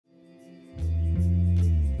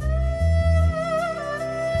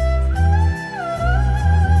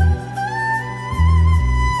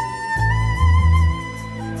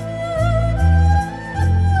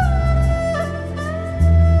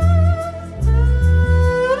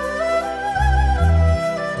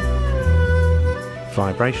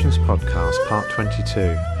VIBErations Podcast, Part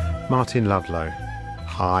 22, Martyn Ludlow.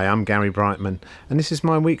 Hi, I'm Gary Brightman, and this is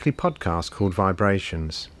my weekly podcast called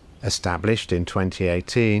VIBErations. Established in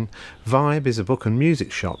 2018, Vibe is a book and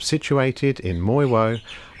music shop situated in Moi Wo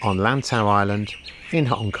on Lantau Island in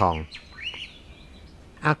Hong Kong.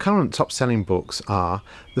 Our current top-selling books are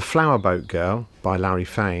The Flower Boat Girl by Larry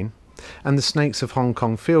Fain and The Snakes of Hong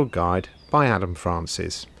Kong Field Guide by Adam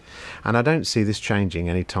Francis, and I don't see this changing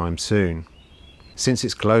anytime soon. Since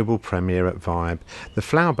its global premiere at Vibe, The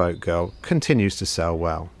Flower Boat Girl continues to sell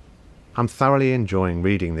well. I'm thoroughly enjoying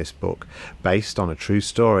reading this book, based on a true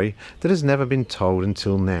story that has never been told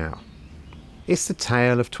until now. It's the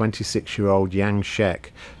tale of 26-year-old Yang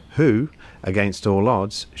Shek, who, against all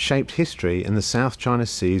odds, shaped history in the South China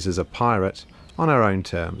Seas as a pirate on her own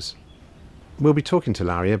terms. We'll be talking to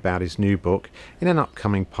Larry about his new book in an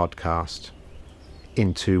upcoming podcast.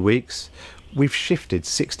 In 2 weeks, we've shifted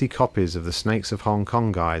 60 copies of The Snakes of Hong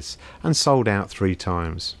Kong guides and sold out 3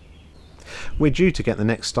 times. We're due to get the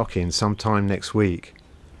next stock in sometime next week,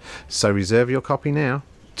 so reserve your copy now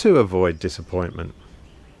to avoid disappointment.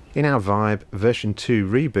 In our Vibe version 2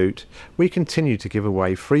 reboot, we continue to give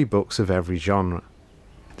away free books of every genre.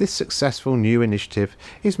 This successful new initiative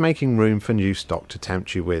is making room for new stock to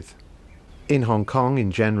tempt you with. In Hong Kong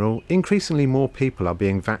in general, increasingly more people are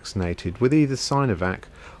being vaccinated with either Sinovac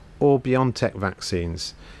or BioNTech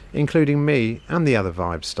vaccines, including me and the other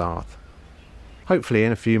Vibe staff. Hopefully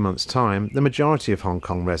in a few months' time, the majority of Hong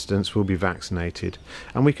Kong residents will be vaccinated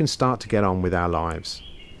and we can start to get on with our lives.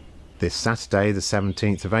 This Saturday, the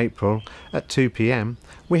 17th of April, at 2 p.m,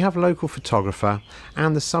 we have local photographer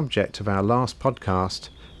and the subject of our last podcast,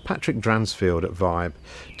 Patrick Dransfield at Vibe,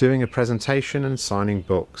 doing a presentation and signing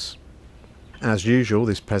books. As usual,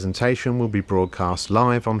 this presentation will be broadcast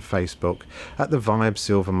live on Facebook at the Vibe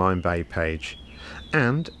Silvermine Bay page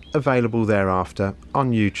and available thereafter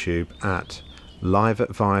on YouTube at Live at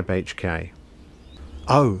Vibe HK.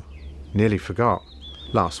 Oh, nearly forgot.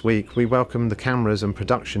 Last week we welcomed the cameras and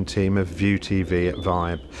production team of View TV at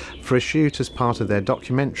Vibe for a shoot as part of their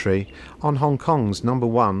documentary on Hong Kong's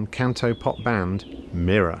 #1 canto pop band,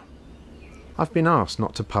 Mirror. I've been asked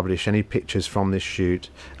not to publish any pictures from this shoot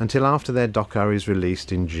until after their doco is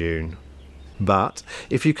released in June. But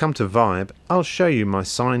if you come to Vibe, I'll show you my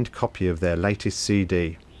signed copy of their latest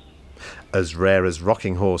CD. As rare as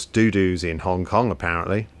rocking horse doo-doos in Hong Kong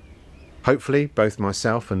apparently. Hopefully both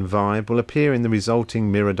myself and Vibe will appear in the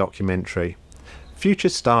resulting Mirror documentary. Future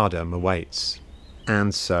stardom awaits.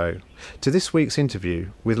 And so, to this week's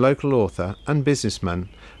interview with local author and businessman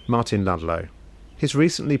Martyn Ludlow. His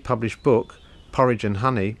recently published book, Porridge and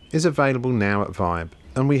Honey, is available now at Vibe,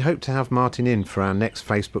 and we hope to have Martyn in for our next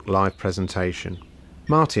Facebook Live presentation.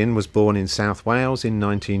 Martyn was born in South Wales in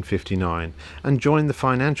 1959 and joined the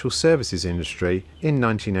financial services industry in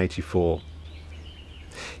 1984.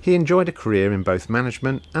 He enjoyed a career in both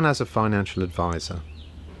management and as a financial advisor.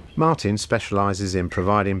 Martyn specialises in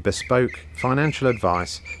providing bespoke financial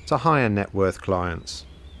advice to higher net worth clients.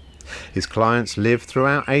 His clients live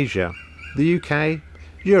throughout Asia, the UK,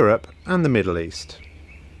 Europe and the Middle East.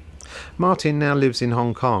 Martyn now lives in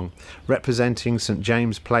Hong Kong, representing St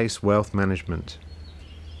James Place Wealth Management.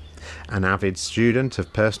 An avid student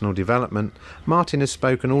of personal development, Martyn has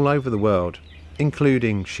spoken all over the world,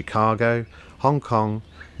 including Chicago, Hong Kong,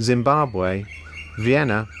 Zimbabwe,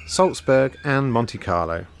 Vienna, Salzberg and Monte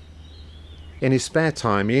Carlo. In his spare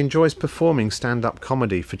time he enjoys performing stand-up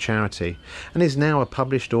comedy for charity and is now a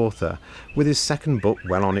published author with his second book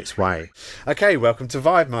well on its way. Okay, welcome to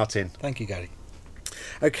Vibe, Martyn. Thank you, Gary.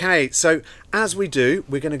 Okay, so as we do,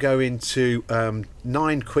 we're going to go into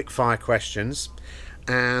 9 quick-fire questions.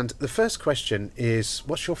 And the first question is,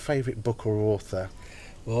 what's your favourite book or author?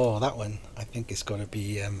 Oh, that one, I think it's going to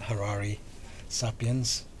be Harari,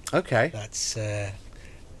 Sapiens. Okay. That's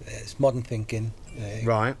it's modern thinking.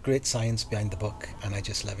 Right. Great science behind the book, and I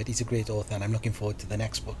just love it. He's a great author, and I'm looking forward to the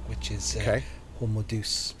next book, which is Homo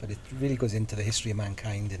Deus. But it really goes into the history of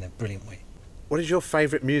mankind in a brilliant way. What is your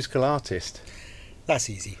favourite musical artist? That's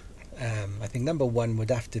easy. I think number 1 would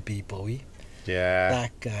have to be Bowie. Yeah.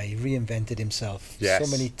 That guy reinvented himself Yes.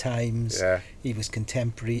 so many times. Yeah. He was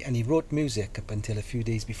contemporary and he wrote music up until a few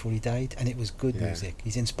days before he died, and it was good music.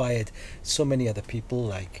 He's inspired so many other people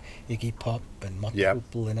like Iggy Pop and Monte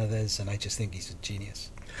and others, and I just think he's a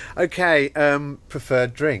genius. Okay,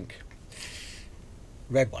 preferred drink?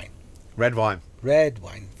 Red wine. Red wine. Red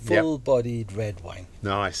wine. Full-bodied red wine.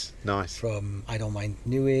 Nice, nice. From, I don't mind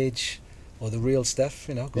New Age or the real stuff,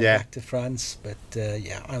 you know, going back to France, but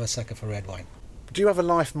yeah, I'm a sucker for red wine. Do you have a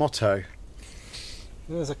life motto?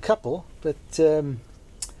 There's a couple, but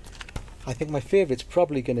I think my favourite's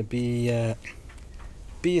probably going to be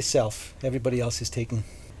Be yourself. Everybody else is taken.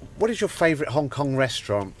 What is your favourite Hong Kong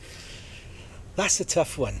restaurant? That's a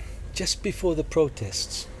tough one. Just before the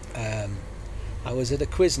protests, I was at a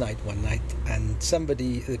quiz night one night, and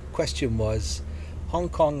the question was, Hong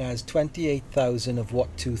Kong has 28,000 of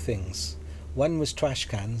what two things? One was trash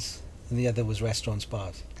cans, and the other was restaurants,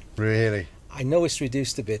 bars. Really? I know it's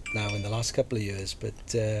reduced a bit now in the last couple of years,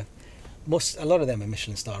 but a lot of them are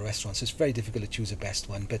Michelin star restaurants. It's very difficult to choose a best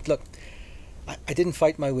one. But look, I didn't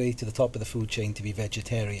fight my way to the top of the food chain to be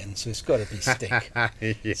vegetarian, so it's got to be steak.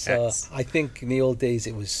 Yes. So I think in the old days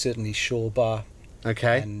it was certainly Shaw Bar.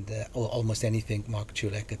 Okay. And almost anything Mark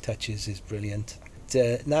Chuleka touches is brilliant.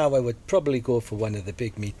 Now I would probably go for one of the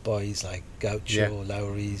big meat boys like Gaucho,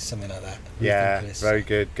 Lowry's, something like that. Yeah, very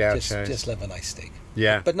good, Gaucho. Just love a nice steak.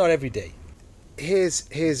 Yeah. But not every day.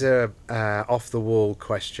 Here's a off-the-wall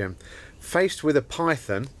question. Faced with a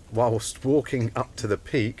python whilst walking up to the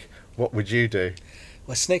peak, what would you do?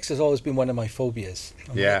 Well, snakes has always been one of my phobias.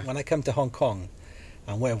 And when I come to Hong Kong,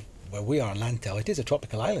 and where we are in Lantau, it is a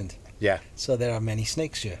tropical island. Yeah. So there are many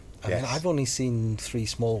snakes here. I mean, I've only seen 3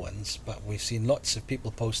 small ones, but we've seen lots of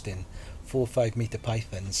people posting 4 or 5 metre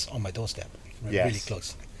pythons on my doorstep. Really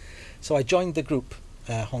close. So I joined the group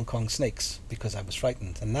Hong Kong Snakes because I was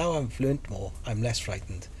frightened, and now I've learnt more, I'm less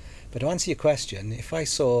frightened. But to answer your question, if I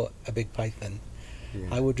saw a big python,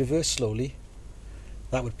 I would reverse slowly.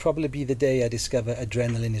 That would probably be the day I discover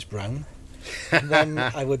adrenaline is brown, and then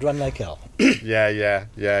I would run like hell. Yeah,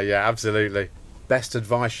 absolutely. Best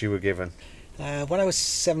advice you were given? When I was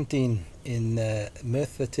 17 in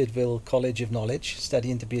Merthyr Tydfil College of Knowledge,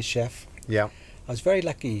 studying to be a chef, I was very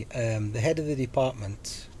lucky. The head of the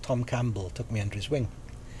department, Tom Campbell, took me under his wing,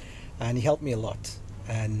 and he helped me a lot.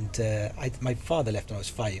 And my father left when I was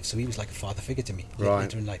 5, so he was like a father figure to me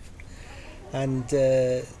later in life. And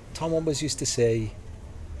Tom always used to say,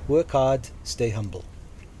 work hard, stay humble.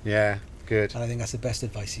 Yeah, good. And I think that's the best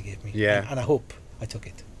advice he gave me. Yeah. And I hope I took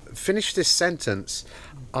it. Finish this sentence.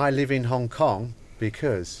 I live in Hong Kong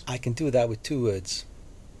because... I can do that with 2 words.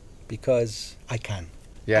 Because I can.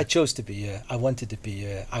 Yeah. I chose to be here. I wanted to be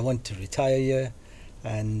here. I want to retire here.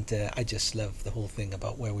 And I just love the whole thing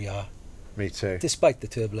about where we are. Me too. Despite the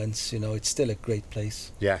turbulence, it's still a great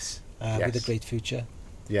place. Yes. With a great future.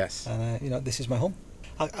 Yes. And, this is my home.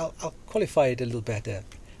 I'll qualify it a little better.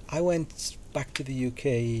 I went back to the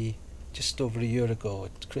UK just over a year ago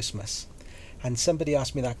at Christmas, and somebody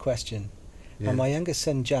asked me that question. And my youngest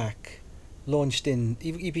son, Jack, launched in,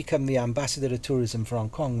 he became the ambassador of tourism for Hong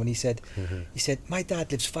Kong when he said, my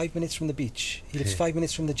dad lives 5 minutes from the beach. He lives 5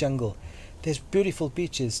 minutes from the jungle. There's beautiful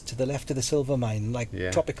beaches to the left of the silver mine, like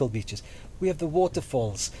tropical beaches. We have the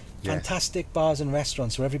waterfalls, fantastic bars and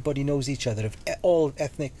restaurants where everybody knows each other, of all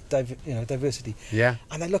ethnic diversity. Yeah.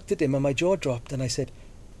 And I looked at him and my jaw dropped and I said,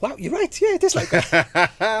 wow, you're right. Yeah, it is like that.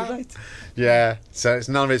 You're right. Yeah, so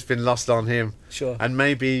none of it's been lost on him. Sure. And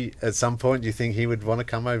maybe at some point, do you think he would want to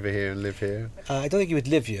come over here and live here? I don't think he would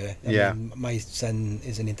live here. I mean, my son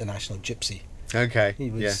is an international gypsy. Okay. He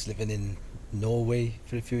was living in Norway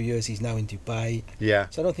for a few years. He's now in Dubai. Yeah.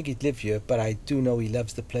 So I don't think he'd live here, but I do know he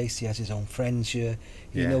loves the place. He has his own friends here.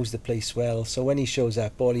 He knows the place well. So when he shows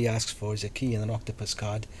up, all he asks for is a key and an octopus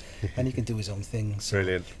card, and he can do his own thing. So.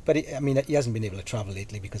 Brilliant. But he hasn't been able to travel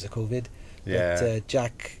lately because of COVID. Yeah. But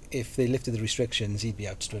Jack, if they lifted the restrictions, he'd be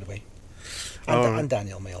out straight away. And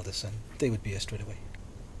Daniel, my eldest son, they would be here straight away.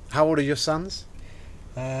 How old are your sons?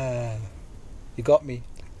 You got me.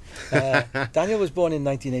 Daniel was born in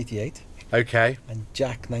 1988. Okay. And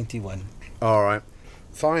Jack, 91. All right.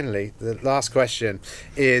 Finally, the last question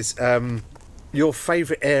is your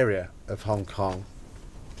favourite area of Hong Kong?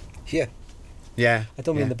 Here. Yeah. I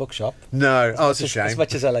don't mean the bookshop. No. Oh, it's a shame. As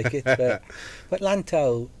much as I like it. But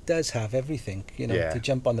Lantau does have everything, to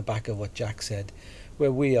jump on the back of what Jack said.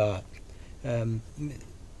 Where we are,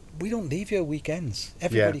 we don't leave here weekends.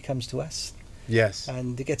 Everybody comes to us. Yes.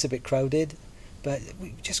 And it gets a bit crowded. But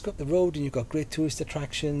we just go up the road and you've got great tourist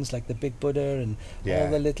attractions like the Big Buddha and all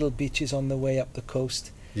the little beaches on the way up the coast.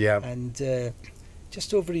 Yeah. And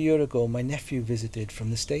just over a year ago, my nephew visited from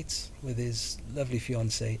the States with his lovely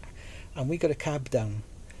fiancée, and we got a cab down,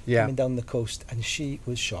 coming down the coast, and she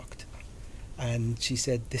was shocked. And she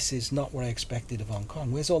said, this is not what I expected of Hong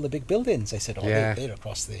Kong. Where's all the big buildings? I said, they're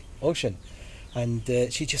across the ocean. And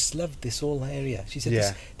she just loved this whole area. She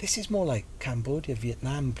said, this is more like Cambodia,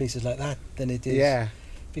 Vietnam, places like that than it is. Yeah.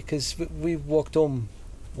 Because we walked home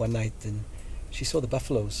one night and she saw the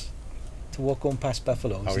buffaloes. To walk home past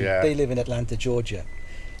buffaloes. Oh, yeah. They live in Atlanta, Georgia.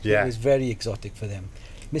 Yeah. It was very exotic for them.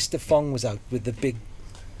 Mr. Fong was out with the big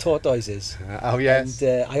tortoises. Oh, yes.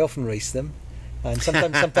 And I often race them. And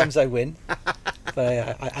sometimes I win.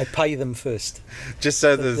 But I pie them first. Just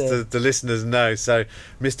so But, the listeners know, so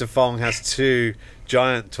Mr. Fong has two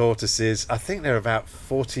giant tortoises. I think they're about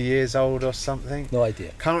 40 years old or something. No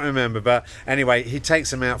idea. Can't remember, but anyway, he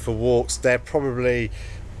takes them out for walks. They're probably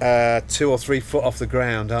 2 or 3 foot off the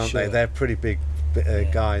ground, aren't they? They're pretty big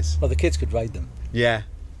guys. Well, the kids could ride them. Yeah.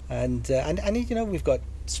 And you know, we've got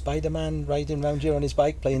Spider-Man riding around here on his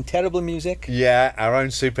bike, playing terrible music. Yeah, our own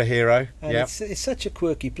superhero. And it's such a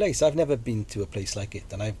quirky place. I've never been to a place like it,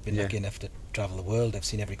 and I've been lucky enough to travel the world. I've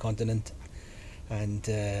seen every continent, and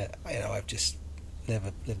you know, I've just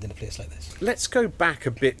never lived in a place like this. Let's go back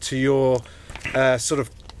a bit to your sort of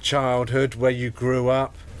childhood, where you grew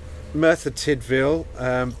up. Merthyr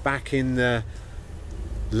Tydfil, back in the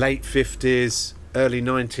late 50s, early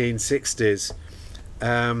 1960s.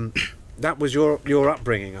 That was your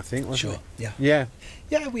upbringing, I think, wasn't it? Yeah. Yeah.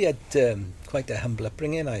 Yeah, we had quite a humble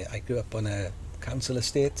upbringing. I grew up on a council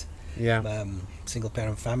estate. Yeah. Single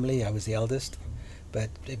parent family. I was the eldest,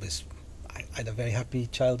 but I had a very happy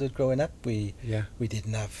childhood growing up. We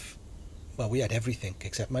didn't have, well, we had everything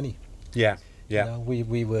except money. Yeah. Yeah. You know,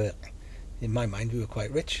 we were, in my mind, we were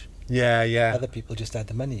quite rich. Yeah. Yeah. Other people just had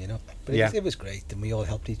the money, you know. But it was great, and we all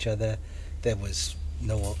helped each other. There was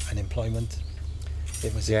no unemployment.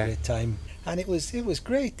 It was a great time, and it was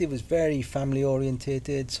great. It was very family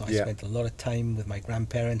orientated, so I spent a lot of time with my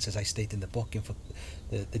grandparents, as I state in the book. And for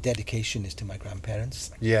the dedication is to my grandparents.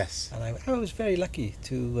 Yes. And I was very lucky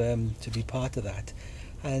to be part of that.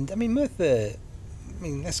 And I mean, Merthyr,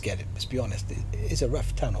 let's be honest, it is a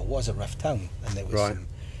rough town, or was a rough town, and there was some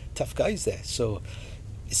tough guys there. So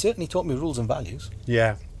it certainly taught me rules and values.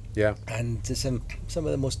 Yeah. Yeah. And some of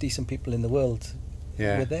the most decent people in the world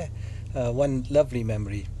were there. One lovely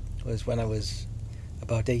memory was when I was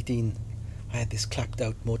about 18. I had this clapped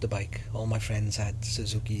out motorbike. All my friends had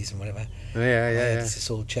Suzukis and whatever. I had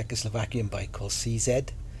this old Czechoslovakian bike called CZ.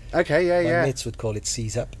 Okay, my mates would call it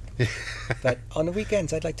C's Up. But on the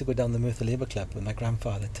weekends, I'd like to go down the Merthyr Labour Club with my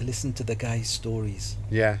grandfather to listen to the guys' stories.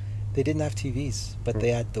 Yeah. They didn't have TVs, but they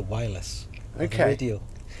had the wireless, the radio.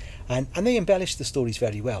 And they embellished the stories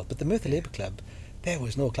very well. But the Merthyr Labour Club, there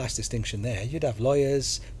was no class distinction there. You'd have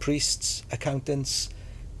lawyers, priests, accountants,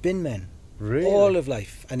 bin men, all of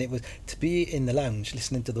life. And it was, to be in the lounge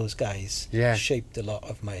listening to those guys shaped a lot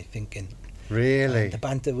of my thinking. Really? And the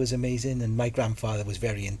banter was amazing, and my grandfather was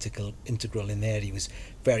very integral in there. He was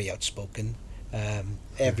very outspoken.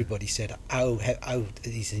 Everybody said, how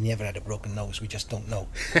he never had a broken nose, we just don't know.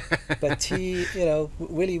 But he, you know,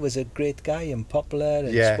 Willie was a great guy and popular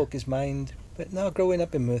and spoke his mind. But now growing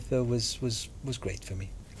up in Merthyr was great for me.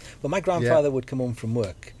 Well, my grandfather would come home from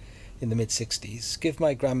work in the mid-60s, give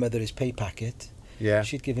my grandmother his pay packet. Yeah.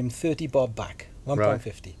 She'd give him 30 bob back,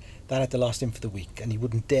 £1.50. That had to last him for the week, and he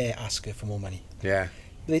wouldn't dare ask her for more money. Yeah.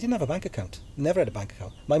 But they didn't have a bank account. Never had a bank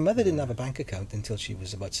account. My mother didn't have a bank account until she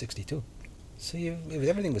was about 62. So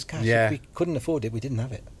everything was cash. If we couldn't afford it, we didn't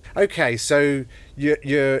have it. Okay, so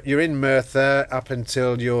you're in Merthyr up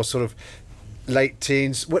until your sort of late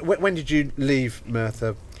teens. When did you leave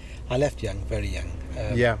Merthyr? I left young, very young.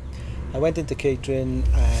 I went into catering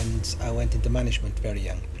and I went into management very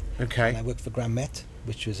young. Okay. And I worked for Gran Met,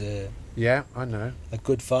 which was a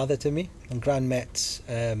good father to me. And Gran Met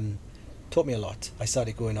taught me a lot. I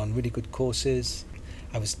started going on really good courses.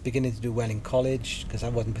 I was beginning to do well in college because I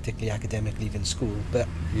wasn't particularly academic leaving school. But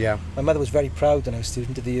my mother was very proud when I was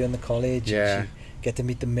student of the year in the college. Yeah. And she'd get to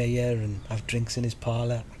meet the mayor and have drinks in his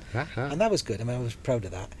parlour. And that was good. I mean, I was proud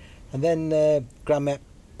of that. And then Gran Met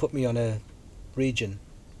put me on a region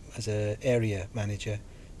as an area manager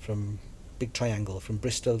from Big Triangle, from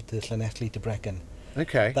Bristol to Llanelli to Brecon.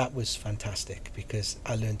 Okay. That was fantastic because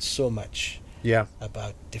I learned so much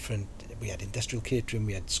about different. We had industrial catering,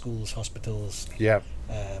 we had schools, hospitals,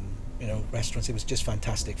 restaurants. It was just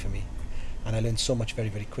fantastic for me, and I learned so much very,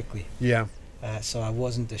 very quickly. Yeah. So I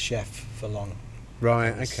wasn't a chef for long.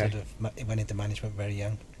 Right. Okay. Sort of went into management very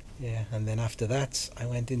young. Yeah, and then after that, I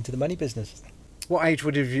went into the money business. What age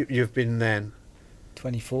would you've been then?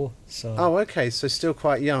 24. So. Oh, okay. So still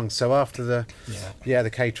quite young. So after the the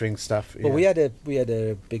catering stuff. Well, we had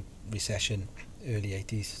a big recession, early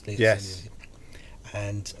 80s, late 70s,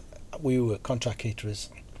 and we were contract caterers,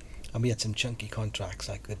 and we had some chunky contracts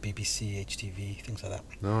like the BBC, HTV, things like that.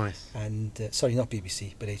 Nice. And sorry, not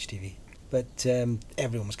BBC, but HTV. But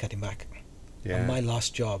everyone was cutting back. Yeah. And my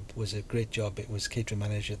last job was a great job. It was catering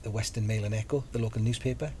manager at the Western Mail and Echo, the local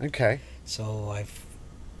newspaper. Okay. So I've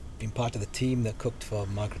been part of the team that cooked for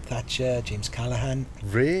Margaret Thatcher, James Callaghan.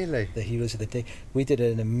 Really? The heroes of the day. We did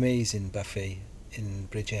an amazing buffet in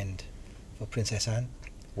Bridgend for Princess Anne.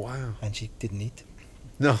 Wow. And she didn't eat.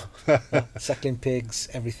 No. No, suckling pigs,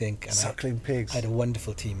 everything. And Suckling pigs. I had a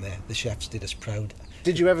wonderful team there. The chefs did us proud.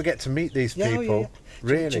 Did you ever get to meet these people? Yeah.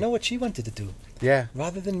 Really? Do you know what she wanted to do? Yeah.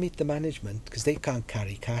 Rather than meet the management, because they can't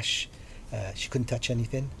carry cash, she couldn't touch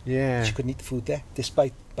anything. Yeah. She couldn't eat the food there,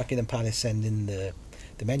 despite Buckingham Palace sending the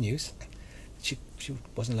menus. She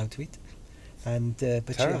wasn't allowed to eat, and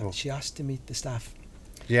but she asked to meet the staff.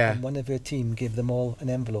 Yeah. And one of her team gave them all an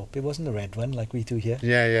envelope. It wasn't a red one like we do here.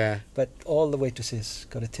 Yeah. But all the waitresses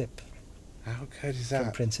got a tip. How good is From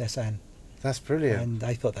that? Princess Anne. That's brilliant. And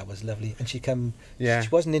I thought that was lovely. And she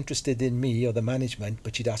wasn't interested in me or the management,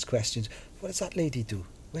 but she'd ask questions. What does that lady do?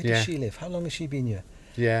 Where does she live? How long has she been here?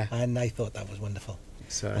 Yeah. And I thought that was wonderful.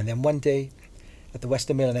 So. And then one day, at the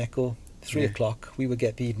Western Mail and Echo, 3 o'clock, we would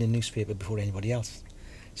get the evening newspaper before anybody else.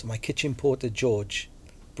 So my kitchen porter, George,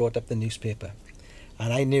 brought up the newspaper.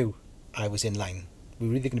 And I knew I was in line. We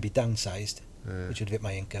were either going to be downsized, which would hit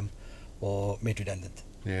my income, or made redundant.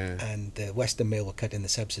 Yeah. And Western Mail were cutting the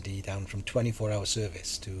subsidy down from 24-hour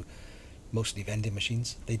service to mostly vending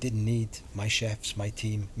machines. They didn't need my chefs, my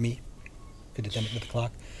team, me. Could have done it with the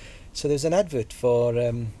clerk. So there's an advert for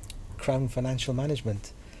Crown Financial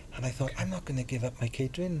Management. And I thought, I'm not going to give up my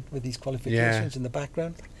catering with these qualifications in the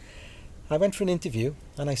background. I went for an interview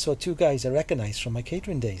and I saw 2 guys I recognised from my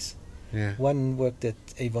catering days. Yeah. One worked at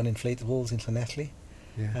Avon Inflatables in Llanelli,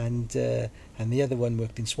 and the other one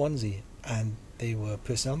worked in Swansea, and they were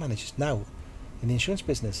personnel managers now in the insurance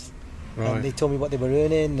business. Right. And they told me what they were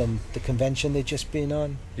earning and the convention they'd just been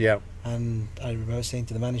on. Yeah. And I remember saying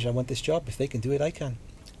to the manager, I want this job. If they can do it, I can.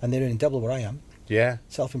 And they're earning double where I am. Yeah.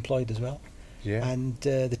 Self-employed as well. Yeah. And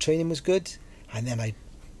the training was good. And then I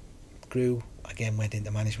grew, again went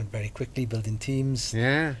into management very quickly, building teams.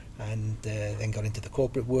 Yeah. And then got into the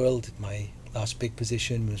corporate world. My last big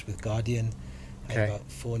position was with Guardian. I had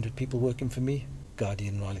about 400 people working for me.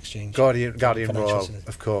 Guardian Royal Exchange. Guardian Royal, Service.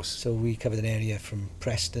 of course. So we covered an area from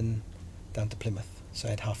Preston down to Plymouth. So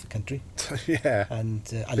I had half the country. Yeah. And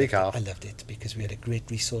I loved it because we had a great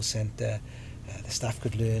resource centre. The staff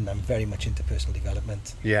could learn. I'm very much into personal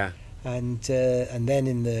development. Yeah. And then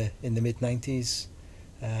in the mid-90s,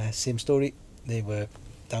 same story. They were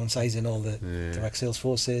downsizing all the direct sales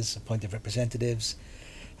forces, appointed representatives,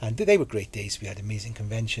 and they were great days. We had amazing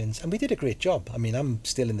conventions, and we did a great job. I mean, I'm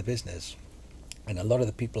still in the business, and a lot of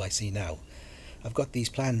the people I see now, I've got these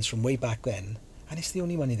plans from way back then, and it's the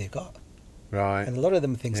only money they've got. Right. And a lot of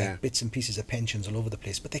them things like bits and pieces of pensions all over the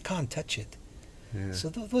place, but they can't touch it. Yeah. So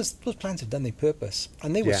those plans have done their purpose,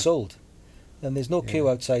 and they were sold. And there's no queue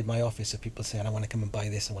outside my office of people saying, I want to come and buy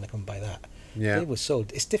this, I want to come and buy that. Yeah. They were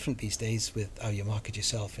sold. It's different these days with how you market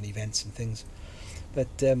yourself and events and things. But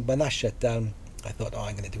when that shut down, I thought,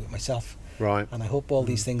 I'm going to do it myself. Right. And I hope all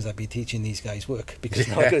these things I've been teaching these guys work, because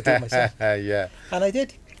now I'm going to do it myself. Yeah. And I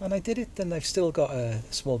did. And I did it. And I've still got a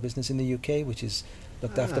small business in the UK, which is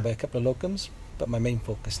looked after by a couple of locums. But my main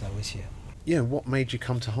focus now is here. Yeah, what made you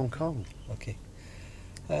come to Hong Kong? Okay.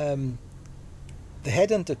 The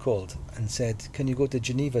headhunter called and said, can you go to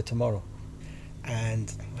Geneva tomorrow?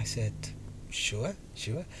 And I said, sure.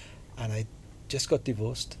 And I just got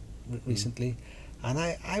divorced recently, and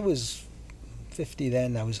I was 50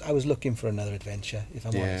 then. I was looking for another adventure, if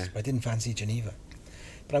I'm honest. But I didn't fancy Geneva.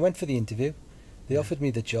 But I went for the interview. They offered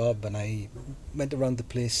me the job, and I went around the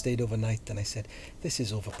place, stayed overnight, and I said, this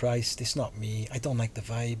is overpriced, it's not me, I don't like the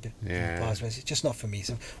vibe. It's just not for me. It's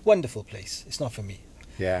a wonderful place, it's not for me.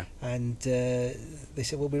 Yeah. And they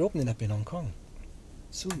said, well, we're opening up in Hong Kong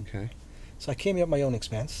soon. Okay. So I came here at my own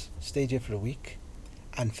expense, stayed here for a week,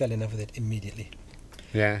 and fell in love with it immediately.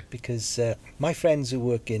 Yeah. Because my friends who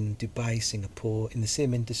work in Dubai, Singapore, in the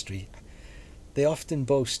same industry, they often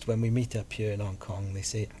boast when we meet up here in Hong Kong, they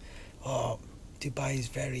say, oh, Dubai is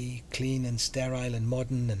very clean and sterile and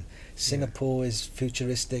modern, and Singapore is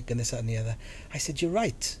futuristic and this, that and the other. I said, you're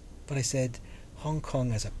right. But I said, Hong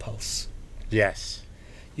Kong has a pulse. Yes.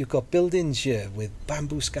 You've got buildings here with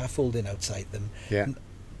bamboo scaffolding outside them. Yeah.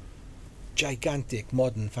 Gigantic,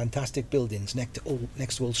 modern, fantastic buildings next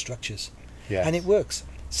to old structures. Yes. And it works.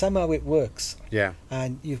 Somehow it works. Yeah.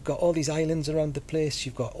 And you've got all these islands around the place.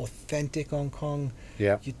 You've got authentic Hong Kong.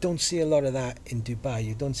 Yeah. You don't see a lot of that in Dubai.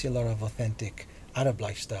 You don't see a lot of authentic Arab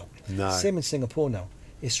lifestyle. No. Same in Singapore now.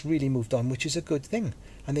 It's really moved on, which is a good thing.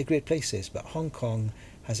 And they're great places. But Hong Kong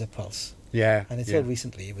has a pulse. Yeah. And until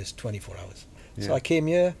recently, it was 24 hours. Yeah. So I came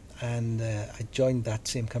here, and I joined that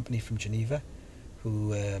same company from Geneva,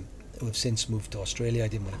 who have since moved to Australia. I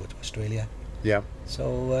didn't want to go to Australia. Yeah.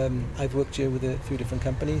 So I've worked here with a few different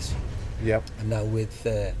companies. Yep. And now with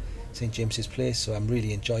St James's Place, so I'm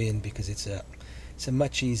really enjoying, because it's a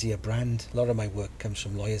much easier brand. A lot of my work comes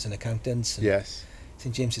from lawyers and accountants. And yes.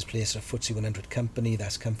 St James's Place are a FTSE 100 company.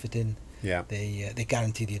 That's comforting. Yeah. They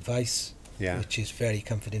guarantee the advice, which is very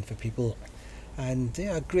comforting for people. And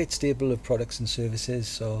a great stable of products and services.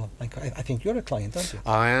 So I think you're a client, aren't you?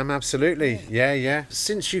 I am, absolutely. Yeah.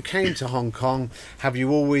 Since you came to Hong Kong, have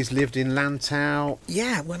you always lived in Lantau?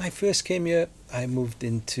 Yeah, when I first came here, I moved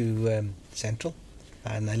into Central,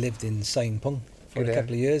 and I lived in Sai Pung for a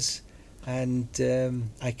couple of years. And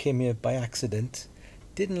I came here by accident.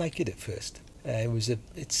 Didn't like it at first.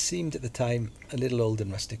 It seemed at the time a little old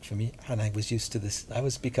and rustic for me, and I was used to this. I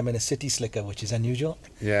was becoming a city slicker, which is unusual.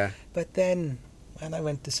 Yeah. But then, when I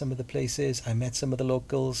went to some of the places, I met some of the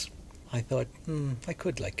locals. I thought, I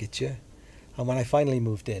could like it here. And when I finally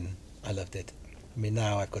moved in, I loved it. I mean,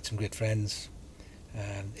 now I've got some great friends.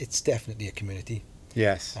 It's definitely a community.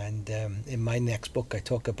 Yes. And in my next book, I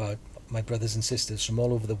talk about my brothers and sisters from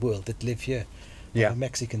all over the world that live here. Yeah. A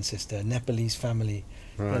Mexican sister, a Nepalese family.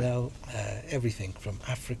 Right. You know, everything from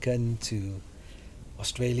African to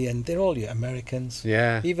Australian. They're all Americans.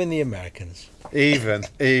 Yeah. Even the Americans. Even,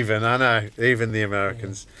 I know, even the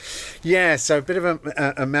Americans. Yeah, so a bit of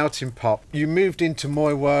a melting pot. You moved into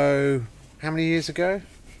Moi Wo how many years ago?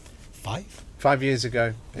 5. 5 years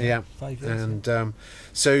ago, yeah. 5 years. And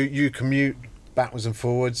so you commute backwards and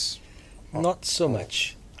forwards? Not so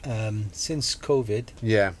much. Since COVID,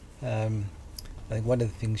 I think one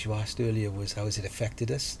of the things you asked earlier was how has it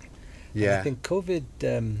affected us? Yeah. And I think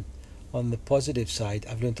COVID, on the positive side,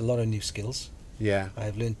 I've learned a lot of new skills. Yeah.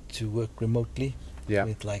 I've learned to work remotely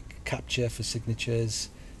with like Capture for signatures,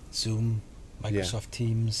 Zoom, Microsoft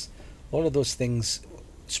Teams. All of those things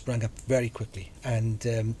sprang up very quickly.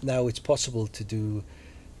 And now it's possible to do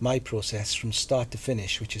my process from start to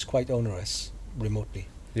finish, which is quite onerous, remotely.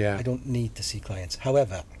 Yeah. I don't need to see clients.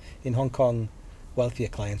 However, in Hong Kong, wealthier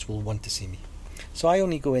clients will want to see me. So I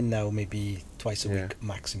only go in now maybe twice a week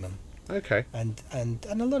maximum. Okay. And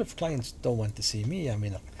a lot of clients don't want to see me. I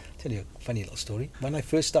mean, I'll tell you a funny little story. When I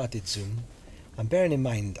first started Zoom, and bearing in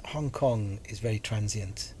mind, Hong Kong is very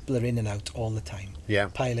transient. People are in and out all the time. Yeah.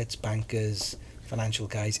 Pilots, bankers, financial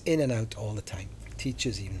guys, in and out all the time.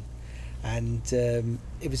 Teachers even. And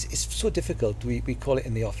it's so difficult. We call it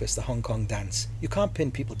in the office the Hong Kong dance. You can't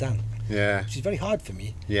pin people down. Yeah. Which is very hard for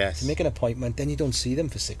me. Yes. To make an appointment, then you don't see them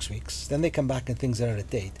for 6 weeks. Then they come back and things are out of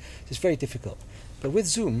date. It's very difficult. But with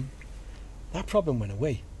Zoom, that problem went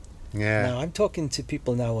away. Yeah. Now I'm talking to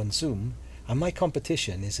people now on Zoom, and my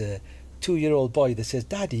competition is a 2-year-old boy that says,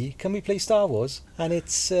 "Daddy, can we play Star Wars?" And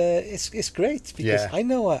it's great because I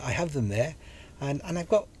know I have them there, and I've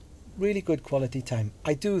got really good quality time.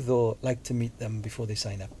 I do though like to meet them before they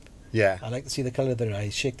sign up. Yeah. I like to see the colour of their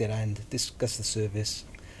eyes, shake their hand, discuss the service.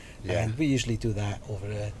 Yeah. And we usually do that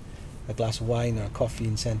over a glass of wine or a coffee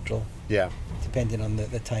in Central. Yeah. Depending on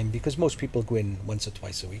the time, because most people go in once or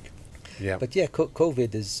twice a week. Yeah. But yeah,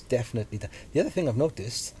 COVID is definitely the other thing I've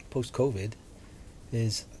noticed post-COVID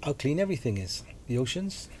is how clean everything is. The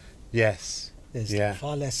oceans. Yes. There's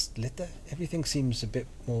far less litter. Everything seems a bit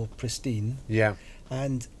more pristine. Yeah.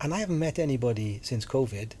 And I haven't met anybody since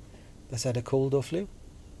COVID that's had a cold or flu.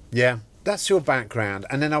 Yeah. That's your background,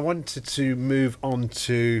 and then I wanted to move on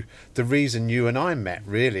to the reason you and I met,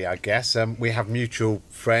 really, I guess. We have mutual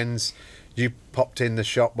friends. You popped in the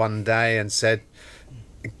shop one day and said,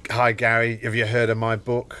 "Hi Gary, have you heard of my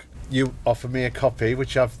book?" You offered me a copy,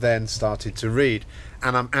 which I've then started to read,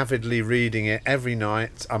 and I'm avidly reading it every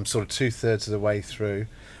night. I'm sort of 2/3 of the way through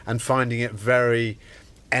and finding it very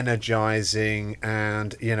energizing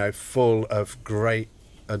and, you know, full of great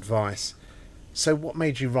advice. So what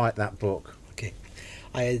made you write that book? Okay.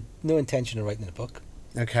 I had no intention of writing a book.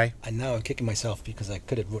 Okay. And now I'm kicking myself because I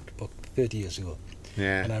could have wrote the book 30 years ago.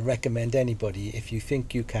 Yeah. And I recommend anybody, if you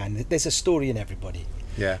think you can, there's a story in everybody.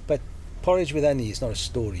 Yeah. But Porridge with Honey is not a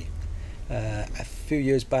story. A few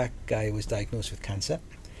years back, I was diagnosed with cancer,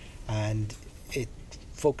 and it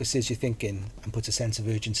focuses your thinking and puts a sense of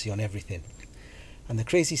urgency on everything. And the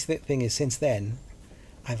crazy thing is, since then,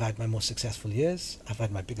 I've had my most successful years, I've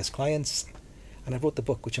had my biggest clients, and I wrote the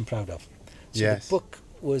book, which I'm proud of. So yes. The book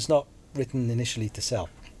was not written initially to sell.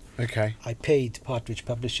 Okay. I paid Partridge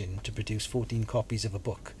Publishing to produce 14 copies of a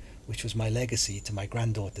book, which was my legacy to my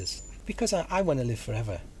granddaughters, because I want to live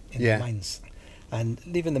forever in their minds. And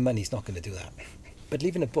leaving the money is not going to do that. But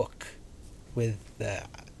leaving a book with,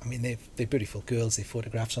 I mean, they're beautiful girls, they're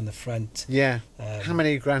photographs on the front. Yeah. How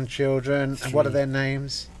many grandchildren? 3. And what are their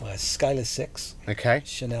names? Well, Skylar's 6. Okay.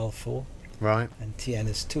 Chanel 4. Right. And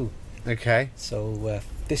Tiana's 2. Okay. So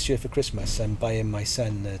this year for Christmas, I'm buying my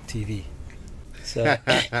son a TV. So,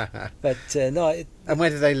 but no. And where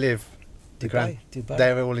do they live? Dubai.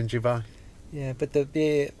 They're all in Dubai. Yeah, but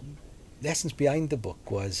the essence behind the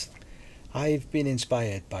book was, I've been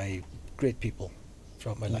inspired by great people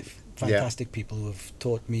throughout my life. Fantastic people who have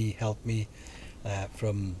taught me, helped me,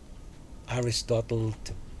 from Aristotle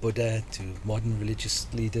to Buddha to modern religious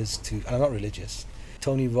leaders to, and I'm not religious,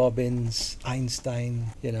 Tony Robbins, Einstein,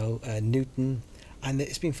 Newton, and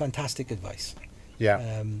it's been fantastic advice.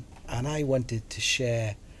 And I wanted to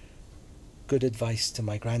share good advice to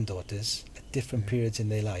my granddaughters at different periods in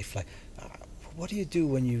their life. Like, what do you do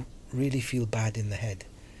when you really feel bad in the head?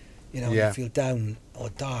 You feel down or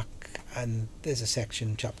dark, and there's a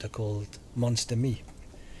chapter called Monster Me.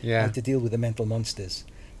 How to deal with the mental monsters.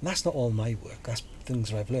 And that's not all my work, that's things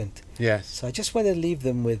that I've learnt. Yes. So I just want to leave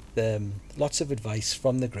them with lots of advice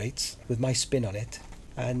from the greats, with my spin on it,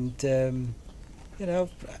 and and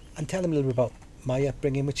tell them a little bit about my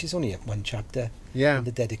upbringing, which is only one chapter. And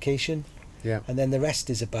the dedication. And then the rest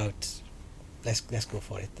is about let's go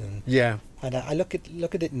for it. And and I look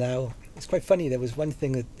at it now. It's quite funny. There was one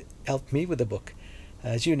thing that helped me with the book.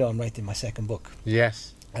 As you know, I'm writing my second book.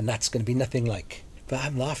 Yes. And that's going to be nothing like. But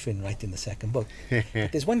I'm laughing writing the second book. But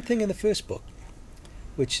there's one thing in the first book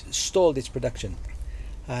which stalled its production,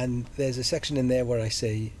 and there's a section in there where I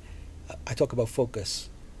talk about focus.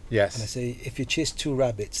 Yes. And I say, if you chase two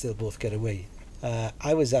rabbits, they'll both get away.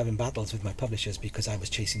 I was having battles with my publishers because I was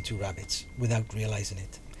chasing two rabbits without realising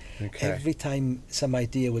it. Every time some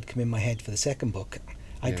idea would come in my head for the second book,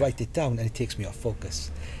 I'd write it down and it takes me off focus.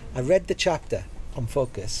 I read the chapter on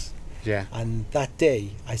focus. And that day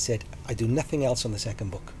I said, I do nothing else on the second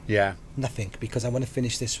book. Nothing, because I want to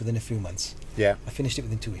finish this within a few months. I finished it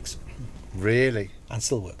within 2 weeks. Really? And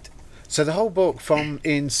still worked. So the whole book, from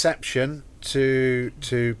inception to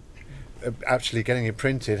actually getting it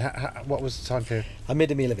printed, what was the time period? I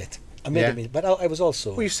made a meal of it. I made a meal, but I was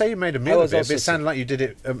also... Well, you say you made a meal of it, but it sounded like you did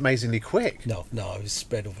it amazingly quick. No, it was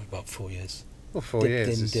spread over about 4 years. Well, 4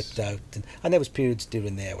 years. Dipped in, dipped out. And there was periods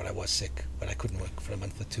during there where I was sick, where I couldn't work for a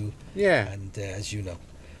month or two. And as you know.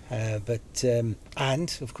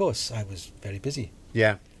 And, of course, I was very busy.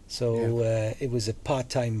 So it was a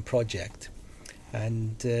part-time project.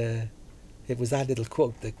 And it was that little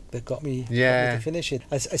quote that got me to finish it.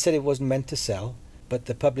 I said it wasn't meant to sell, but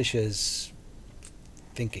the publishers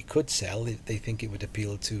think it could sell. They think it would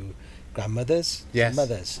appeal to grandmothers, to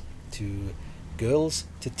mothers, to girls,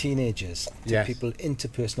 to teenagers, to people into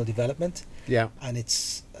personal development. And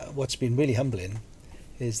it's what's been really humbling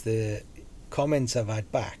is the comments I've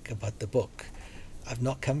had back about the book have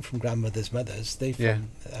not come from grandmothers, mothers. I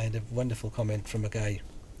had a wonderful comment from a guy,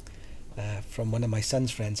 from one of my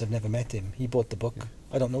son's friends. I've never met him. He bought the book.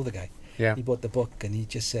 I don't know the guy. He bought the book and he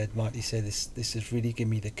just said, Marty said, this has really given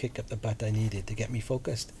me the kick up the butt I needed to get me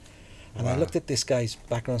focused. And I looked at this guy's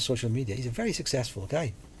background on social media. He's a very successful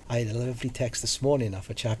guy. I had a lovely text this morning off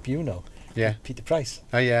a chap Peter Price.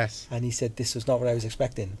 Oh yes. And he said, this was not what I was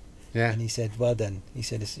expecting. And he said, well done. He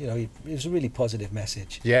said, it was a really positive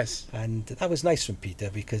message. And that was nice from Peter,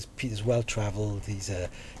 because Peter's well travelled. He's a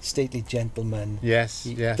stately gentleman.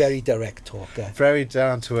 Very direct talker. Very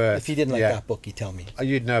down to earth. If he didn't like that book, he'd tell me. Oh,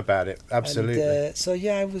 you'd know about it. Absolutely. And, so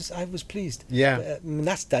I was pleased. I mean,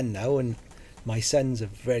 that's done now, and my sons are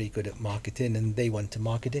very good at marketing, and they want to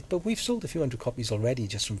market it. But we've sold a few hundred copies already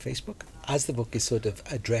just from Facebook. As the book is sort of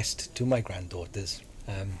addressed to my granddaughters.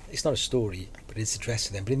 It's not a story, but it's addressed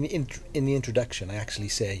to them. But in the introduction, I actually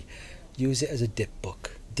say, use it as a dip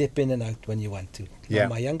book. Dip in and out when you want to. Now,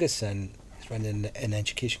 my youngest son is running an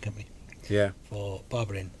education company for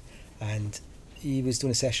barbering, and he was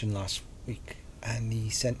doing a session last week, and he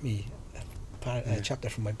sent me a chapter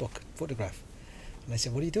from my book, photograph. And I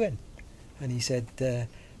said, what are you doing? And he said,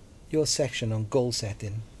 your section on goal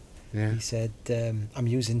setting, he said, I'm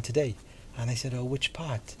using today. And I said, oh, which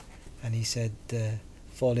part? And he said,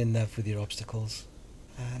 fall in love with your obstacles.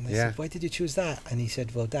 And I said, why did you choose that? And he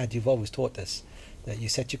said, well, Dad, you've always taught us that you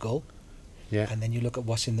set your goal, and then you look at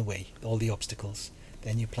what's in the way, all the obstacles.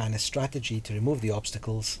 Then you plan a strategy to remove the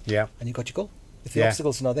obstacles, and you got your goal. If the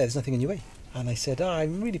obstacles are not there, there's nothing in your way. And I said,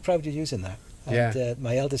 I'm really proud you're using that. And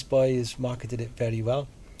my eldest boy has marketed it very well.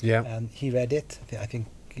 And he read it. I think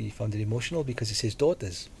he found it emotional because it's his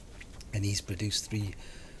daughters. And he's produced 3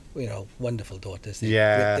 wonderful daughters.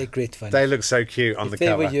 They're great fun. They look so cute on the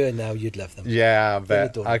cover. If they were you now, you'd love them. I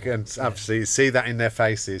bet. I can absolutely see that in their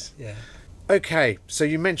faces. Okay, so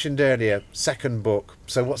you mentioned earlier, second book.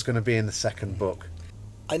 So what's going to be in the second book?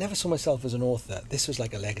 I never saw myself as an author. This was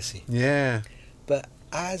like a legacy. But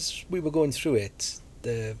as we were going through it,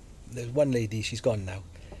 there's one lady, she's gone now,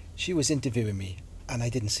 she was interviewing me, and I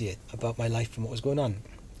didn't see it, about my life and what was going on.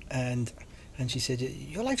 And she said,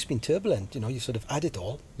 your life's been turbulent, you sort of had it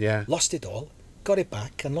all, lost it all, got it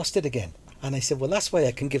back and lost it again. And I said, well, that's why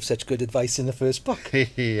I can give such good advice in the first book.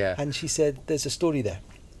 Yeah. And she said, there's a story there.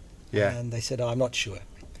 Yeah. And I said, oh, I'm not sure.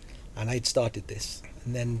 And I'd started this.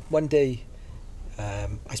 And then one day,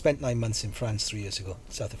 I spent 9 months in France 3 years ago,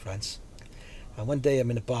 south of France. And one day I'm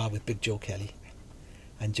in a bar with Big Joe Kelly.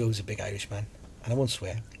 And Joe's a big Irishman. And I won't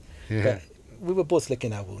swear. Yeah. But we were both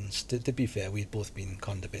licking our wounds. To be fair, we'd both been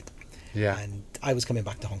conned a bit. Yeah. And I was coming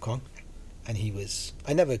back to Hong Kong. And he was...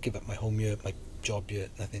 I never give up my home year, my job year,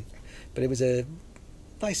 nothing. But it was a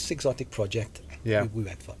nice exotic project we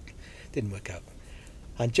went for. Didn't work out.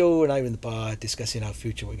 And Joe and I were in the bar discussing our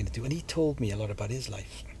future, what we're going to do. And he told me a lot about his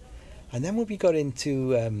life. And then when we got into,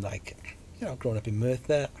 growing up in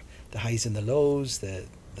Merthyr, the highs and the lows, the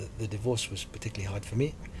divorce was particularly hard for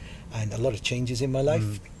me. And a lot of changes in my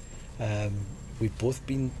life. We've both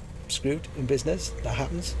been screwed in business. That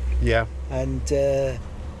happens. Yeah. And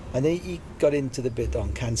then he got into the bit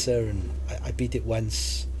on cancer, and I beat it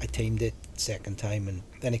once. I tamed it second time, and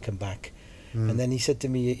then it come back. And then he said to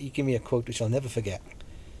me, he gave me a quote which I'll never forget.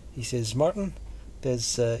 He says, Martyn, he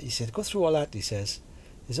said, go through all that, he says,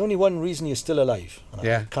 there's only one reason you're still alive. And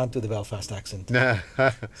I can't do the Belfast accent. No.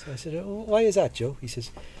 So I said, oh, why is that, Joe? He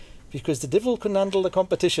says, because the devil couldn't handle the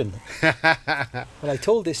competition. Well, I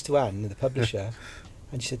told this to Anne, the publisher,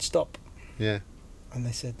 and she said, stop. Yeah. And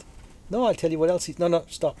I said, no, I'll tell you what else. No,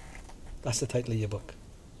 stop. That's the title of your book.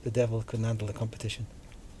 The devil couldn't handle the competition.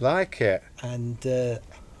 Like it. And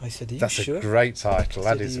I said, are you sure? That's a great title.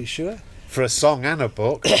 Are you sure? For a song and a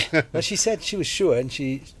book. Well, she said she was sure, and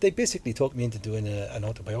they basically talked me into doing an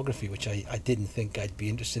autobiography, which I didn't think I'd be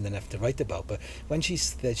interested enough to write about. But when she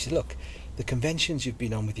said, look, the conventions you've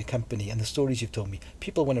been on with your company and the stories you've told me,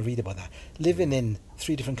 people want to read about that. Living in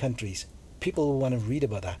 3 different countries, people want to read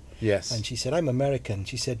about that. Yes. And she said, I'm American.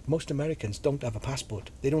 She said, most Americans don't have a passport.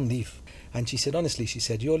 They don't leave. And she said, honestly, she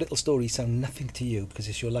said, your little stories sound nothing to you because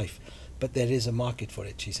it's your life. But there is a market for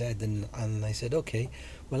it, she said. And I said, okay.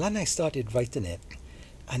 Well, then I started writing it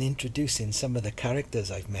and introducing some of the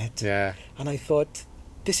characters I've met. Yeah. And I thought,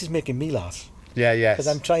 this is making me laugh. Yeah, yes. Because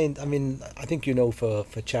I'm trying, I think for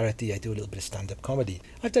charity I do a little bit of stand-up comedy.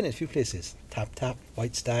 I've done it a few places. Tap Tap,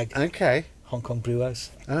 White Stag. Okay. Hong Kong Brew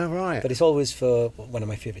House. Oh, right. But it's always for one of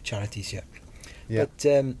my favourite charities here. Yeah.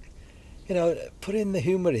 But, putting the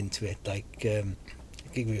humour into it, like,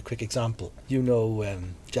 I'll give you a quick example.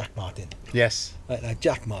 Jack Martyn. Yes. Now,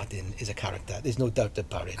 Jack Martyn is a character. There's no doubt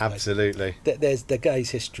about it. Absolutely. Right? There's the guy's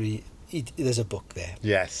history. There's a book there.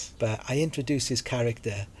 Yes. But I introduce his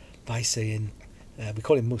character by saying, we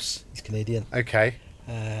call him Moose. He's Canadian. Okay.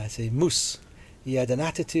 Say, Moose. He had an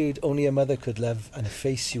attitude only a mother could love and a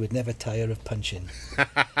face you would never tire of punching.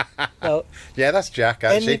 Now, yeah, that's Jack,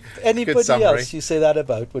 actually. Anybody else you say that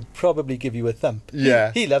about would probably give you a thump.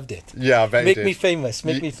 Yeah. He loved it. Yeah, I bet Make he did. me famous.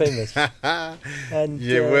 Make me famous. And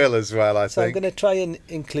you will as well, I so think. I'm going to try and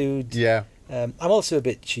include... Yeah. I'm also a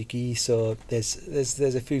bit cheeky, so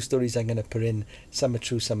there's a few stories I'm going to put in. Some are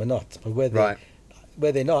true, some are not. But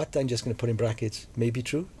where they're not, I'm just going to put in brackets, maybe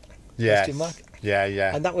true. Yes. Question mark. Yeah,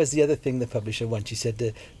 yeah. And that was the other thing the publisher wanted. She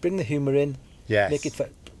said, bring the humour in. Yes. Make it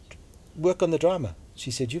work on the drama. She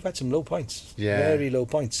said, you've had some low points. Yeah. Very low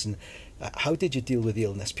points. And how did you deal with the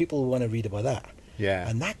illness? People want to read about that. Yeah.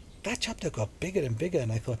 And that chapter got bigger and bigger.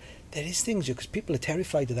 And I thought, there is things, because people are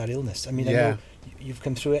terrified of that illness. I mean, I know you've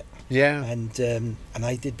come through it. Yeah. And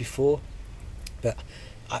I did before. But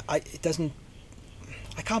I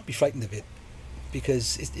can't be frightened of it.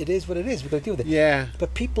 Because it is what it is. We've got to deal with it. Yeah. But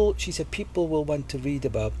she said, people will want to read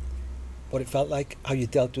about what it felt like, how you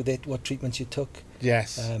dealt with it, what treatments you took.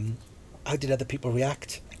 Yes. How did other people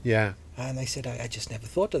react? Yeah. And I said, I just never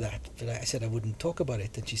thought of that. But I said I wouldn't talk about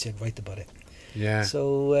it. And she said, write about it. Yeah.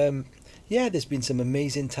 So, there's been some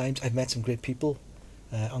amazing times. I've met some great people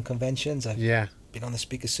on conventions. I've been on the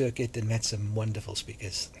speaker circuit and met some wonderful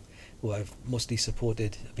speakers who I've mostly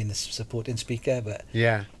supported. I've been the supporting speaker, but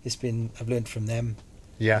I've learned from them.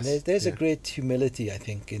 Yes. And there's a great humility, I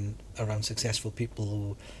think, around successful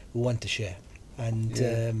people who want to share. And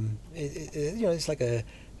it's like a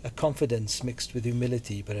confidence mixed with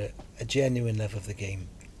humility, but a genuine love of the game.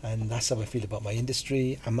 And that's how I feel about my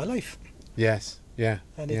industry and my life. Yes. Yeah.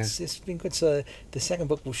 And it's been good. So the second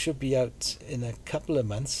book should be out in a couple of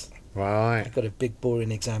months. Right. I've got a big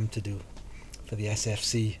boring exam to do for the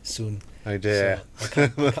SFC soon. Oh dear. So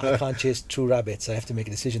I can't chase true rabbits. I have to make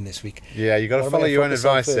a decision this week. Yeah, you got to follow your own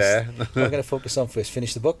advice there. I'm going to focus on first,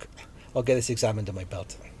 finish the book, or get this exam under my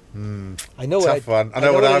belt. I know Tough one. I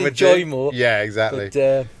know what I would enjoy do. More. Yeah, exactly.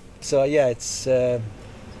 But, it's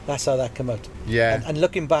that's how that came out. Yeah. And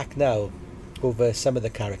looking back now over some of the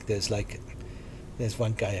characters, like there's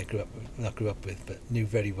one guy I grew up with, but knew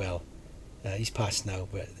very well. He's passed now,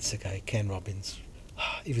 but it's a guy, Ken Robbins.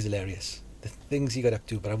 He was hilarious. The things he got up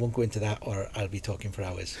to, but I won't go into that or I'll be talking for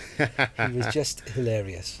hours. He was just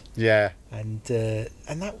hilarious. Yeah. And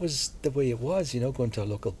that was the way it was, going to a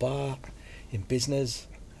local bar, in business,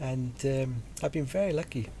 and I've been very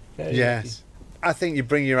lucky. Very lucky. I think you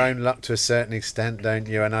bring your own luck to a certain extent, don't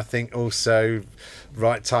you? And I think also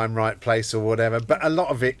right time, right place, or whatever. But a lot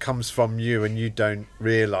of it comes from you, and you don't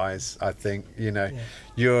realise. I think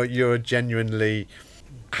you're a genuinely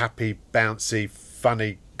happy, bouncy,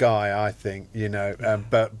 funny guy. I think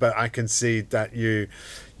but I can see that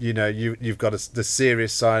you've got the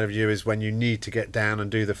serious side of you is when you need to get down and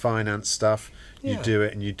do the finance stuff. You do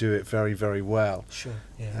it, and you do it very, very well. Sure.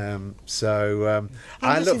 Yeah.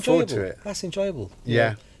 I look forward to it. That's enjoyable.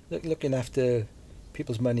 Yeah. Looking after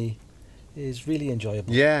people's money is really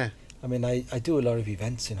enjoyable. Yeah. I mean, I do a lot of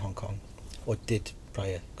events in Hong Kong, or did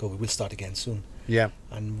prior. We will start again soon. Yeah.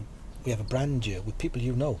 And we have a brand here with people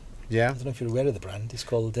you know. Yeah. I don't know if you're aware of the brand. It's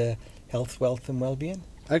called Health, Wealth and Wellbeing.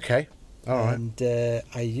 Okay. All right. And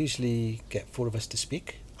I usually get 4 of us to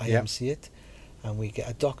speak. I MC it, and we get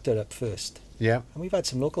a doctor up first. Yeah. And we've had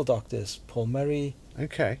some local doctors, Paul Murray,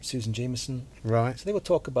 Susan Jameson. Right. So they will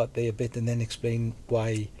talk about their bit and then explain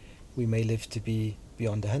why we may live to be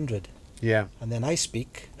beyond 100. Yeah. And then I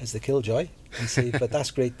speak as the killjoy and say, but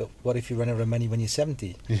that's great, but what if you run out of money when you're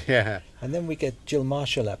 70? Yeah. And then we get Jill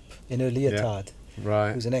Marshall up in her leotard,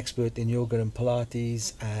 right, who's an expert in yoga and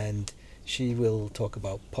Pilates, and she will talk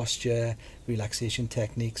about posture, relaxation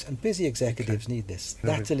techniques, and busy executives need this.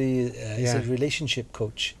 Natalie is a relationship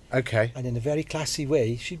coach. Okay. And in a very classy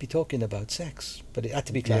way, she'd be talking about sex, but it had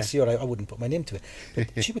to be classy, or I wouldn't put my name to it.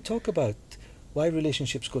 But she would talk about why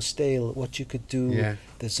relationships go stale, what you could do,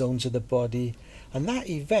 the zones of the body. And that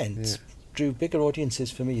event drew bigger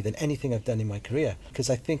audiences for me than anything I've done in my career, because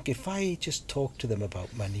I think if I just talk to them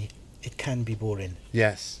about money, it can be boring.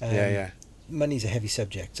 Yes. Money's a heavy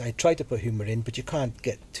subject. I try to put humour in, but you can't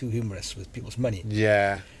get too humorous with people's money.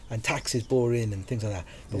 Yeah. And tax is boring and things like that.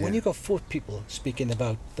 But when you've got 4 people speaking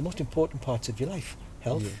about the most important parts of your life,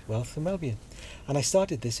 health, wealth and well-being. And I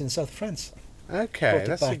started this in South France. Okay,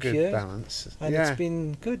 that's a good balance. And it's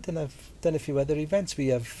been good, and I've done a few other events. We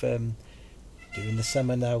have, during the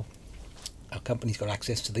summer now, our company's got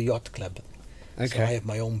access to the yacht club. Okay. So I have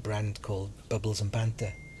my own brand called Bubbles and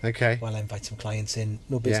Banter. Okay. While I invite some clients in,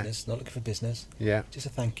 no business, not looking for business. Yeah. Just a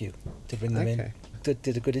thank you to bring them in.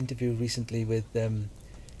 Did a good interview recently with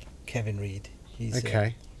Kevin Reed. He's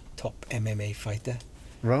a top MMA fighter.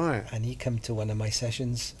 Right. And he came to one of my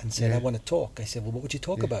sessions and said, I want to talk. I said, well, what would you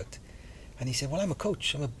talk about? And he said, well, I'm a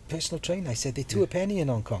coach. I'm a personal trainer. I said, they two a penny in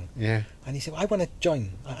Hong Kong. Yeah. And he said, well, I want to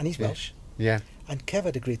join. And he's Welsh. Yeah. And Kev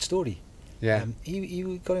had a great story. Yeah.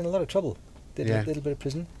 He got in a lot of trouble. Did a little bit of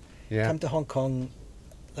prison. Yeah. Come to Hong Kong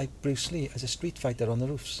like Bruce Lee as a street fighter on the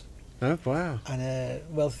roofs. Oh, wow. And a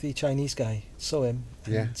wealthy Chinese guy saw him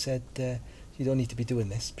and said, you don't need to be doing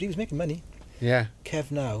this. But he was making money. Yeah. Kev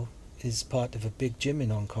now is part of a big gym in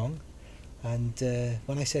Hong Kong. And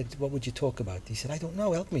when I said, what would you talk about? He said, I don't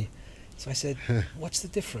know, help me. So I said, what's the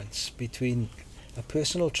difference between a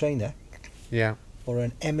personal trainer or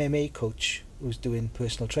an MMA coach who's doing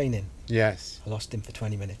personal training? Yes. I lost him for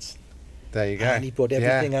 20 minutes. There you go. And he brought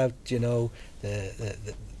everything out, you know, the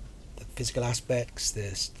physical aspects,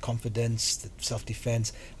 the confidence, the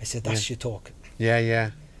self-defense. I said, that's your talk.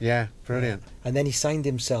 Yeah, brilliant. And then he signed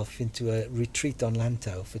himself into a retreat on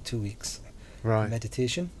Lantau for 2 weeks. Right.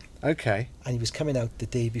 Meditation. Okay. And he was coming out the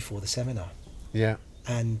day before the seminar. Yeah.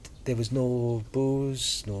 And there was no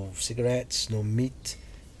booze, no cigarettes, no meat,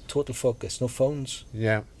 total focus, no phones.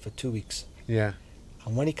 Yeah. For 2 weeks. Yeah.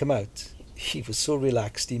 And when he came out, he was so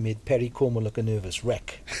relaxed, he made Perry Como look a nervous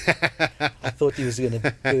wreck. I thought he was going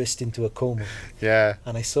to burst into a coma. Yeah.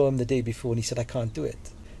 And I saw him the day before and he said, I can't do it.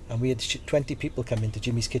 And we had 20 people come into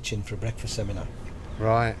Jimmy's kitchen for a breakfast seminar.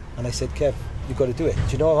 Right. And I said, Kev, you've got to do it.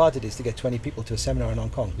 Do you know how hard it is to get 20 people to a seminar in Hong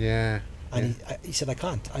Kong? Yeah. And he said, I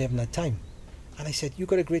can't. I haven't had time. And I said, you've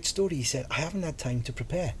got a great story. He said, I haven't had time to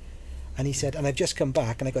prepare. And he said, and I've just come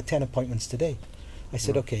back and I got 10 appointments today. I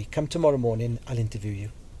said, okay, come tomorrow morning, I'll interview you.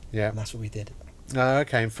 Yeah. And that's what we did. Oh,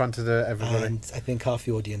 okay, in front of everybody. And I think half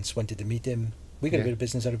the audience wanted to meet him. We got a bit of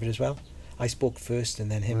business out of it as well. I spoke first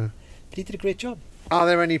and then him. But he did a great job. Are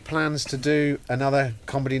there any plans to do another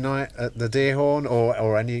comedy night at the Deerhorn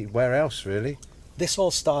or anywhere else, really? This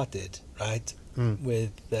all started, right,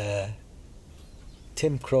 with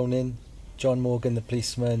Tim Cronin, John Morgan, the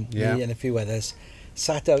policeman, me and a few others,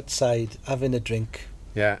 sat outside having a drink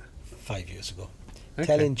 5 years ago,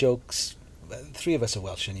 telling jokes. 3 of us are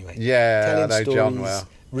Welsh anyway. Yeah, telling stories, John well.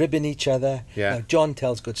 ribbing each other. Yeah. Now, John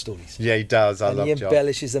tells good stories. Yeah, he does. I and love he John.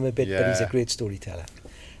 embellishes them a bit, but he's a Yeah. great storyteller.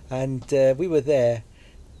 And we were there,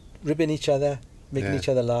 ribbing each other, making Yeah. each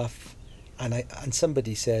other laugh. And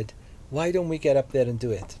somebody said, why don't we get up there and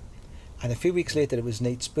do it? And a few weeks later, it was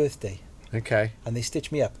Nate's birthday. Okay. And they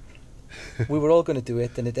stitched me up. We were all going to do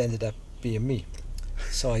it, and it ended up being me.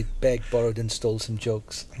 So I begged, borrowed, and stole some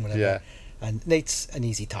jokes and whatever. Yeah. And Nate's an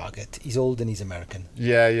easy target. He's old and he's American.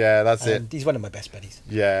 Yeah, that's And it. he's one of my best buddies.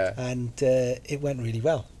 Yeah. And it went really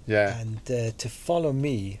well. Yeah. And to follow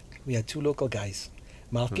me, we had 2 local guys.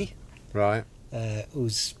 Malky, Right.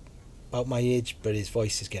 who's about my age, but his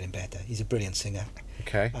voice is getting better. He's a brilliant singer.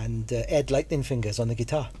 Okay. And Ed Lightning Fingers on the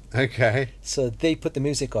guitar. Okay. So they put the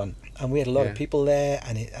music on, and we had a lot Yeah. of people there,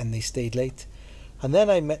 and they stayed late. And then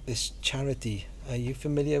I met this charity. Are you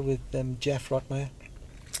familiar with Jeff Rotmeyer?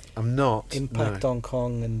 I'm not. Impact no. Hong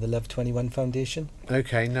Kong and the Love 21 Foundation.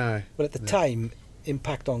 Okay, no. Well, at the time,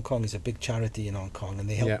 Impact Hong Kong is a big charity in Hong Kong, and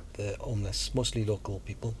they help Yeah. the homeless, mostly local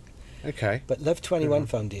people. Okay. But Love 21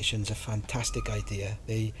 Foundation's a fantastic idea.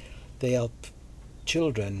 They help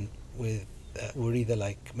children with who are either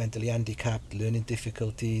like mentally handicapped, learning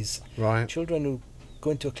difficulties, Right. children who go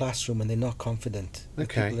into a classroom and they're not confident with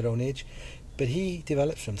Okay. people their own age. But he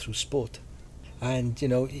develops them through sport. And, you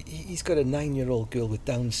know, he's got a 9-year-old girl with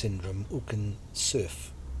Down syndrome who can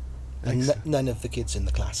surf. And Excellent. none of the kids in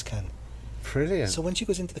the class can. Brilliant. So when she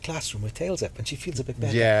goes into the classroom, her tail's up and she feels a bit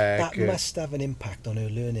better. Yeah, that good. must have an impact on her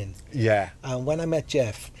learning. Yeah. And when I met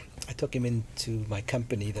Jeff, I took him into my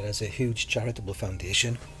company that has a huge charitable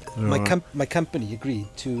foundation. Right. My company agreed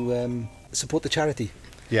to support the charity.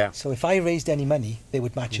 Yeah. So if I raised any money, they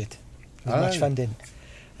would match it with match Oh. funding.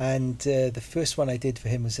 And the first one I did for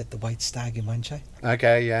him was at the White Stag in Wanchai.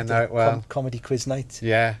 Okay, yeah, no, well. Comedy quiz night.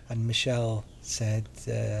 Yeah. And Michelle said,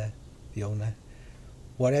 the owner,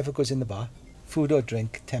 whatever goes in the bar, food or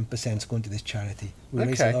drink, 10% is going to this charity. We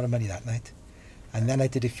raised a Okay. lot of money that night. And then I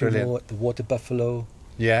did a few Brilliant. more at the Water Buffalo.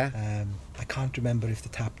 Yeah. I can't remember if the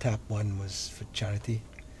Tap one was for charity.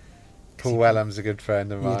 Paul Wellham's a good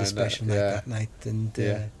friend of We mine. had a special night that night, and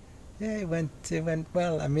Yeah. it went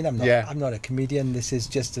well. I mean, I'm Yeah. not a comedian. This is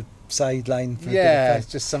just a sideline for a bit Yeah, of it's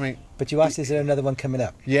fun. just something. But you asked, is there another one coming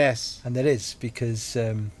up? Yes. And there is, because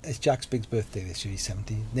it's Jack's big birthday this year. He's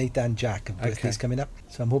 70. Nate and Jack have birthdays coming up,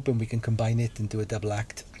 so I'm hoping we can combine it and do a double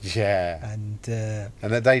act. Yeah. And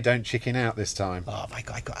And that they don't chicken out this time. oh my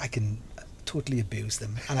God, I can totally abuse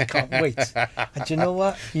them, and I can't wait. And do you know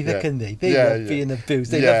what? Either Yeah. can they? They Yeah, love yeah. being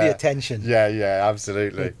abused. They Yeah. love the attention. Yeah,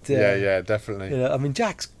 absolutely. But, yeah, definitely. You know, I mean,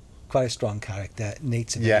 Jack's quite a strong character.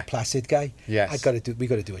 Nate's a very Yeah. placid guy. Yes. We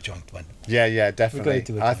got to do a joint one. Yeah, definitely.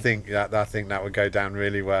 do it, I John. think that would go down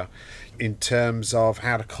really well. In terms of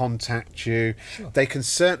how to contact you, Sure. they can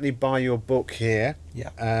certainly buy your book here. Yeah.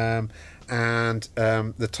 And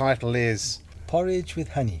the title is, Porridge with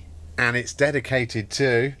Honey. and it's dedicated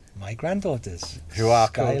to, My granddaughters, Who are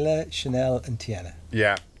called? Skylar, Chanel, and Tiana.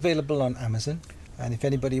 yeah, Available on Amazon. And if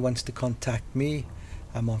anybody wants to contact me,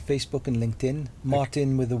 I'm on Facebook and LinkedIn.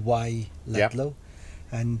 Martyn with a Y Ludlow.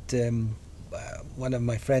 And one of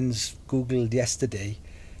my friends Googled yesterday,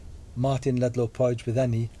 Martyn Ludlow Porridge with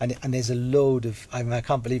Honey, and there's a load of. I mean, I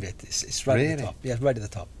can't believe it. It's right at Really? the top. Yeah, right at the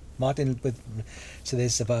top. Martyn with. So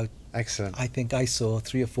there's about. excellent. I think I saw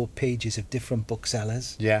 3 or 4 pages of different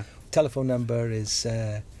booksellers. Yeah, Telephone number is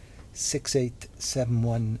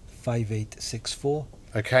 68715864,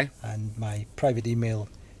 okay, and my private email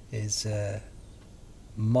is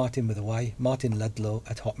Martyn with a Y, Martyn Ludlow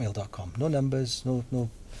at hotmail.com. No numbers, no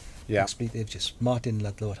yeah, expletive, just Martyn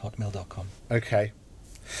Ludlow at hotmail.com. okay.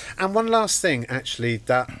 And one last thing, actually,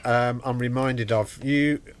 that I'm reminded of,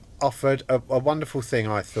 you offered a wonderful thing,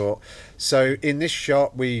 I thought. So in this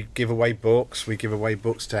shop, we give away books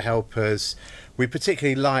to helpers. We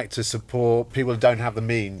particularly like to support people who don't have the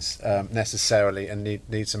means necessarily and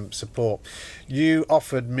need some support. You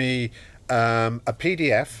offered me a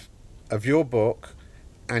PDF of your book,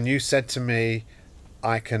 and you said to me,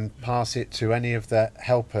 I can pass it to any of the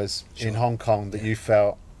helpers in Hong Kong that you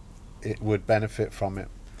felt it would benefit from it.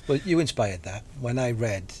 Well, you inspired that. When I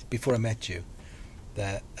read, before I met you,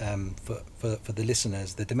 that for the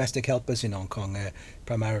listeners, the domestic helpers in Hong Kong are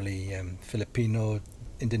primarily Filipino,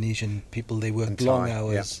 Indonesian people. They work And Thai, long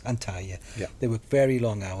hours, and Thai, Yeah. They work very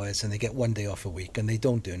long hours, and they get 1 day off a week, and they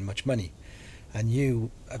don't earn much money. And you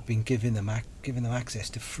have been giving them access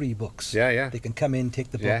to free books. Yeah. They can come in, take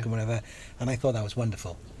the book, Yeah. and whatever. And I thought that was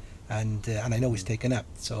wonderful. And I know it's taken up,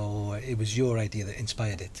 so it was your idea that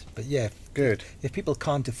inspired it. But yeah, Good. if people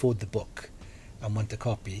can't afford the book and want a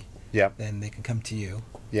copy, Yeah, then they can come to you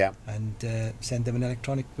yeah. and send them an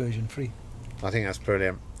electronic version free. I think that's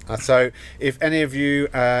brilliant. So if any of you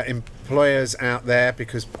employers out there,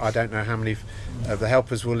 because I don't know how many of the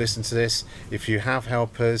helpers will listen to this, if you have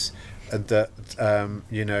helpers that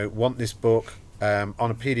you know, want this book on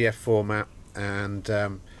a PDF format, and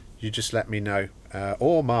you just let me know,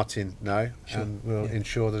 or Martyn know, Sure. and we'll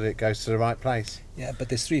ensure that it goes to the right place. Yeah, but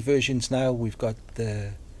there's 3 versions now. We've got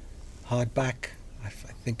the hardback. I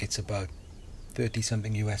think it's about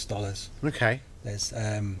 $30-something US. Okay. There's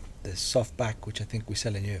the softback, which I think we're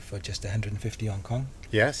selling here for just 150 Hong Kong.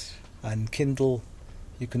 Yes. And Kindle,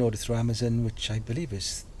 you can order through Amazon, which I believe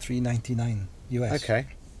is $3.99 US. Okay.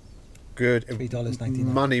 Good. $3.99.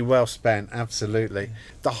 Money well spent, absolutely. Yeah.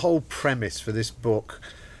 The whole premise for this book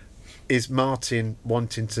is Martyn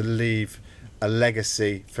wanting to leave a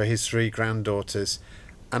legacy for his 3 granddaughters,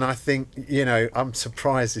 and I think, you know, I'm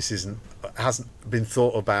surprised this hasn't been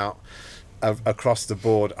thought about across the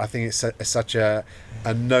board. I think it's such a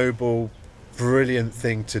noble, brilliant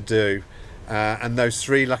thing to do, and those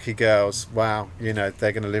 3 lucky girls, wow, you know,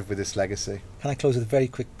 they're going to live with this legacy. Can I close with a very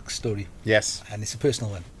quick story? Yes. And it's a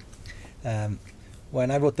personal one.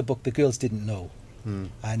 When I wrote the book, the girls didn't know.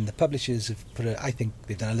 And the publishers have I think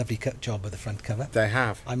they've done a lovely job of the front cover. They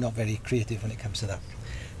have. I'm not very creative when it comes to that.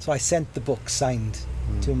 So I sent the book signed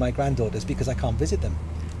to my granddaughters because I can't visit them.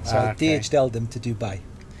 So I DHL'd them to Dubai.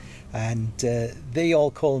 And they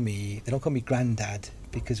all call me, they don't call me Grandad,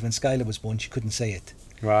 because when Skylar was born she couldn't say it.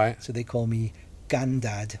 Right. So they call me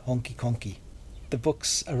Gandad Honky Conky. The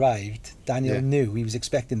books arrived, Daniel knew, he was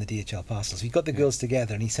expecting the DHL parcel. So he got the girls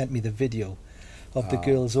together and he sent me the video of the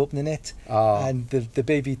girls opening it, and the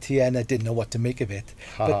baby Tiana didn't know what to make of it,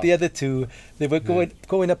 but the other 2, they were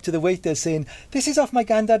going up to the waiter saying, "This is off my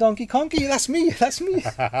Grandad Honky Conky, that's me."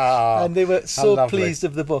 And they were so pleased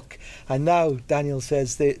of the book. And now Daniel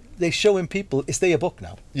says they showing people it's their book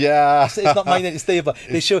now. Yeah. It's not mine, it's their book.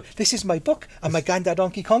 They show, this is my book and my Grandad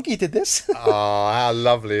Honky Conky did this. Oh, how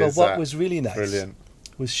lovely is that? But what was really nice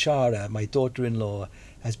was Shara, my daughter-in-law,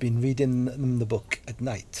 has been reading them the book at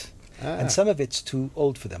night. And some of it's too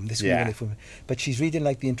old for them. This but she's reading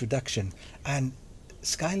like the introduction, and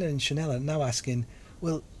Skylar and Chanel are now asking,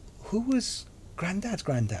 well, who was Grandad's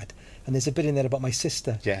granddad? And there's a bit in there about my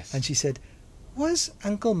sister. Yes. And she said, was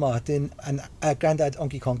Uncle Martyn and Grandad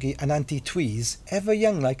Onky Conky and Auntie Tweez ever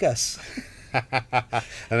young like us?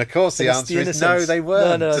 And of course the answer is no, they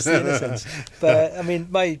weren't. No, it's the innocence. But I mean,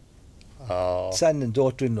 my son and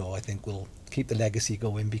daughter-in-law, I think, will keep the legacy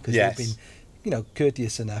going because they've been, you know,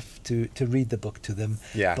 courteous enough to read the book to them.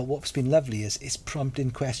 Yeah. But what's been lovely is it's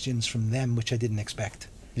prompting questions from them which I didn't expect.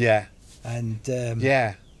 Yeah. And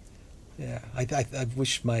I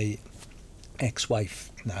wish my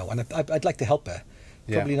ex-wife now, and I'd like to help her,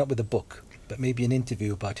 probably not with a book, but maybe an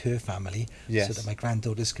interview about her family, so that my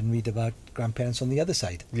granddaughters can read about grandparents on the other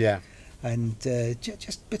side. Yeah. And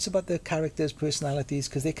just bits about their characters, personalities,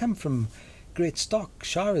 because they come from great stock.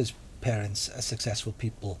 Shara's parents are successful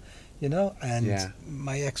people, you know, and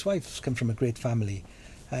my ex-wife's come from a great family,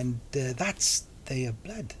 and that's their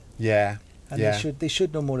blood. Yeah. And they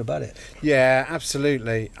should know more about it. Yeah,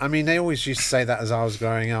 absolutely. I mean, they always used to say that as I was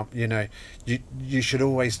growing up, you know, you should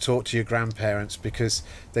always talk to your grandparents because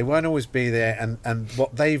they won't always be there, and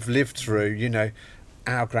what they've lived through, you know,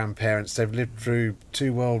 our grandparents, they've lived through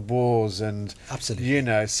 2 world wars and, you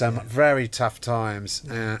know, some very tough times,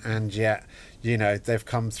 and yet, you know, they've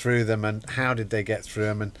come through them, and how did they get through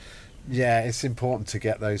them? And it's important to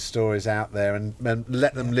get those stories out there and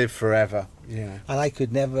let them live forever. Yeah. And I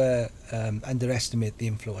could never underestimate the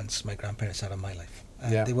influence my grandparents had on my life.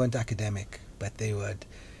 They weren't academic, but they were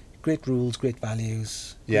great rules, great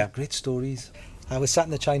values, great stories. I was sat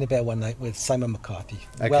in the China Bear one night with Simon McCarthy,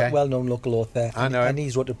 well-known local author, and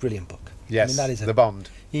he's wrote a brilliant book. Yes, I mean, that is The Bond.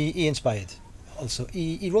 He inspired. Also,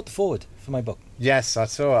 he wrote the foreword for my book. Yes,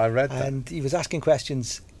 I read that. And he was asking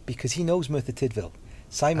questions because he knows Merthyr Tydfil.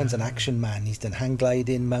 Simon's an action man. He's done hang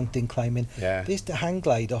gliding, mountain climbing. Yeah. They used to hang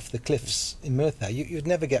glide off the cliffs in Merthyr. You'd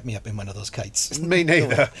never get me up in one of those kites. Me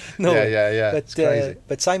neither. No. Yeah. But, it's crazy.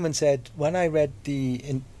 But Simon said, when I read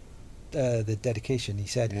the dedication, he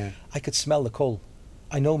said, I could smell the coal.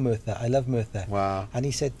 I know Merthyr. I love Merthyr. Wow. And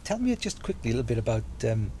he said, tell me just quickly a little bit about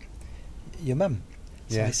your mum.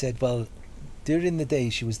 So I said, well, during the day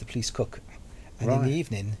she was the police cook. And in the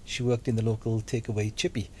evening she worked in the local takeaway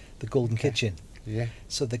chippy, the Golden Kitchen. Yeah.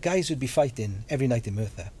 So the guys would be fighting every night in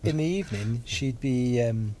Merthyr. In the evening, she'd be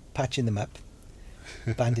patching them up,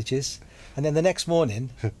 bandages, and then the next morning,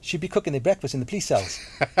 she'd be cooking their breakfast in the police cells.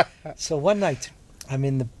 So one night, I'm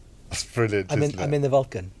in the That's brilliant. I'm in the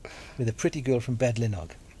Vulcan with a pretty girl from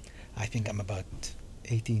Bedlinog. I think I'm about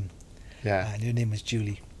 18. Yeah. And her name was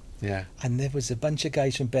Julie. Yeah. And there was a bunch of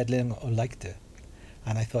guys from Bedlinog who liked her.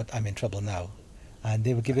 And I thought, I'm in trouble now. And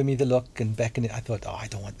they were giving me the look and beckoning. I thought, oh, I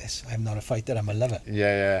don't want this. I'm not a fighter, I'm a lover.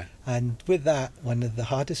 Yeah. And with that, one of the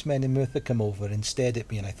hardest men in Merthyr come over and stared at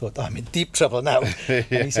me, and I thought, oh, I'm in deep trouble now. Yeah.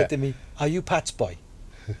 And he said to me, are you Pat's boy?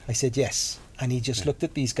 I said, yes. And he just looked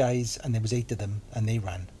at these guys, and there was 8 of them, and they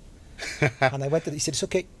ran. And I went to, he said, it's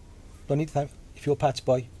okay, don't need to thank. If you're Pat's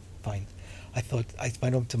boy, fine. I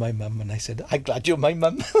went home to my mum and I said, I'm glad you're my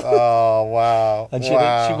mum. Oh, wow. And she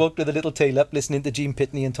walked with a little tail up listening to Gene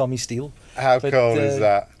Pitney and Tommy Steele. How cool is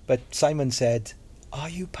that? But Simon said, are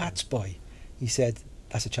you Pat's boy? He said,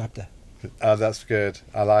 that's a chapter. Oh, that's good.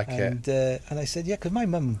 I like it. And I said, yeah, because my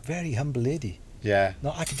mum, very humble lady. Yeah.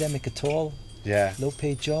 Not academic at all. Yeah. Low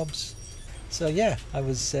paid jobs. So yeah,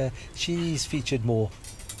 she's featured more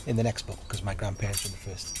in the next book because my grandparents were the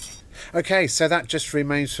first. Okay, so that just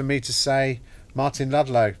remains for me to say, Martyn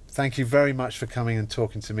Ludlow, thank you very much for coming and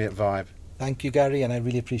talking to me at Vibe. Thank you, Gary, and I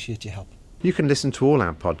really appreciate your help. You can listen to all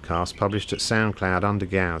our podcasts published at SoundCloud under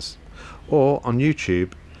Gaz, or on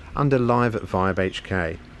YouTube under Live at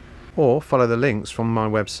VIBEHK, or follow the links from my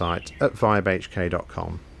website at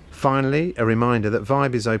vibehk.com. Finally, a reminder that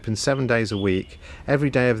Vibe is open 7 days a week, every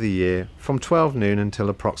day of the year, from 12 noon until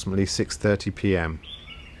approximately 6:30 p.m.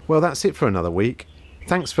 Well, that's it for another week.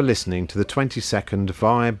 Thanks for listening to the 22nd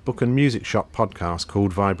Vibe Book and Music Shop podcast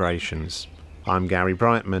called VIBErations. I'm Gary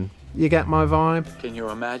Brightman. You get my vibe? Can you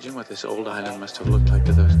imagine what this old island must have looked like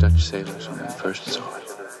to those Dutch sailors when they first saw it?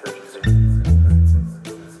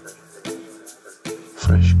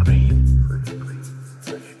 Fresh green.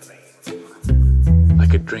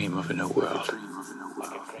 Like a dream of a new world.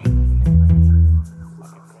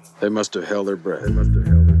 They must have held their breath.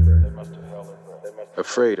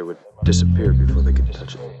 Afraid it would disappear before they could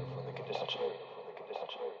touch it.